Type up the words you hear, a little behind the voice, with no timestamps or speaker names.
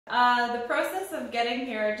The process of getting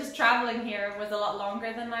here, just traveling here, was a lot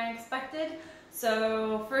longer than I expected.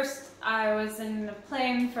 So first I was in a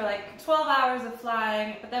plane for like 12 hours of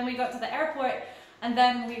flying, but then we got to the airport and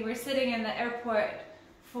then we were sitting in the airport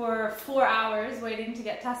for 4 hours waiting to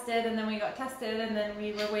get tested, and then we got tested and then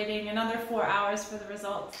we were waiting another 4 hours for the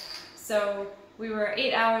results. So we were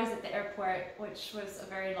 8 hours at the airport, which was a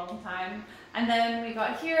very long time. And then we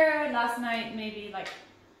got here last night, maybe like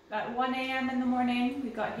at 1 a.m. in the morning,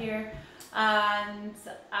 we got here. And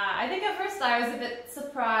I think at first I was a bit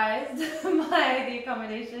surprised by the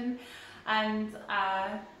accommodation. And,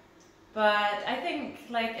 but I think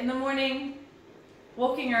like in the morning,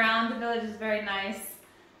 walking around the village is very nice.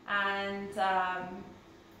 And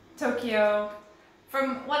Tokyo,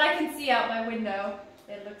 from what I can see out my window,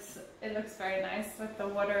 it looks very nice with the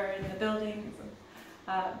water and the buildings.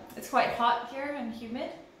 It's quite hot here and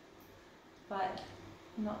humid, but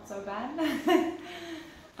not so bad.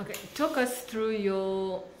 Okay, talk us through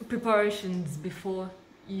your preparations before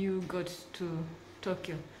you got to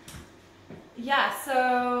Tokyo. Yeah,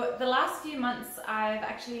 so the last few months I've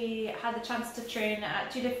actually had the chance to train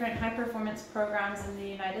at 2 different high-performance programs in the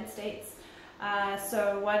United States.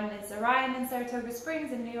 So one is Orion in Saratoga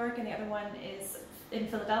Springs in New York, and the other one is in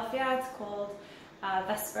Philadelphia. It's called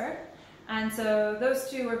Vesper. And so those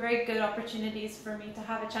 2 were very good opportunities for me to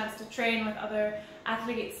have a chance to train with other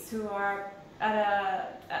athletes who are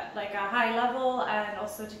at a high level, and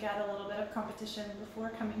also to get a little bit of competition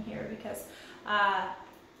before coming here,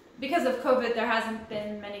 because of COVID there hasn't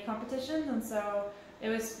been many competitions, and so it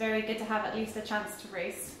was very good to have at least a chance to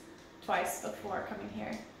race twice before coming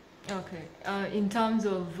here. Okay, in terms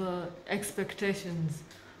of expectations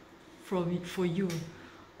for you,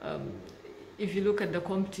 if you look at the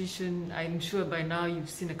competition, I'm sure by now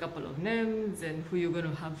you've seen a couple of names and who you're going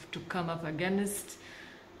to have to come up against.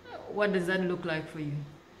 What does that look like for you?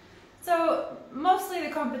 So mostly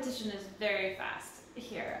the competition is very fast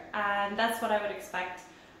here, and that's what I would expect.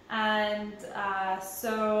 And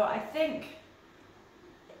so I think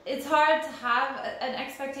it's hard to have an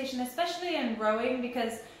expectation, especially in rowing,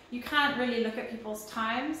 because you can't really look at people's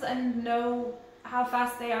times and know how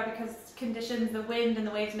fast they are, because conditions, the wind and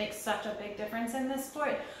the waves make such a big difference in this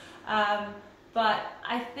sport. But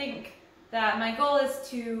I think that my goal is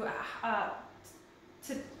to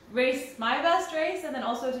race my best race, and then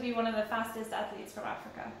also to be one of the fastest athletes from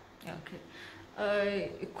Africa. Okay.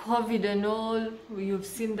 COVID and all, you've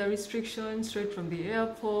seen the restrictions straight from the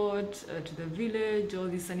airport to the village, all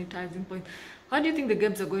these sanitizing points. How do you think the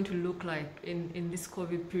games are going to look like in this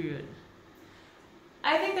COVID period?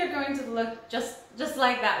 I think they're going to look just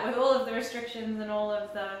like that, with all of the restrictions and all of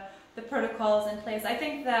the protocols in place. I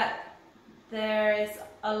think that there is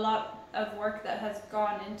a lot of work that has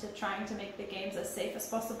gone into trying to make the games as safe as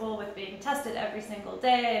possible, with being tested every single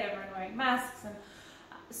day and everyone wearing masks. And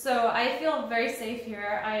so I feel very safe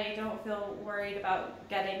here. I don't feel worried about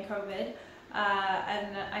getting COVID.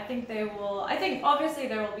 And I think obviously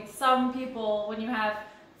there will be some people, when you have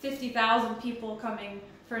 50,000 people coming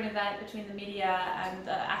for an event between the media and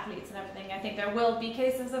the athletes and everything, I think there will be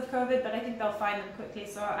cases of COVID, but I think they'll find them quickly.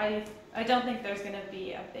 So I don't think there's going to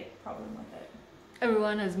be a big problem with it.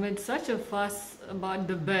 Everyone has made such a fuss about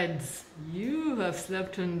the beds. You have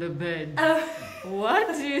slept on the bed. What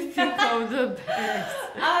do you think of the beds?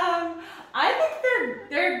 I think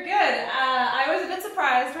they're good. I was a bit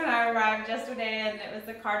surprised when I arrived yesterday and it was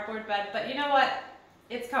the cardboard bed, but you know what?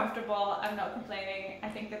 It's comfortable. I'm not complaining. I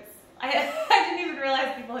think I didn't even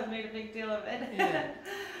realize people had made a big deal of it. Yeah.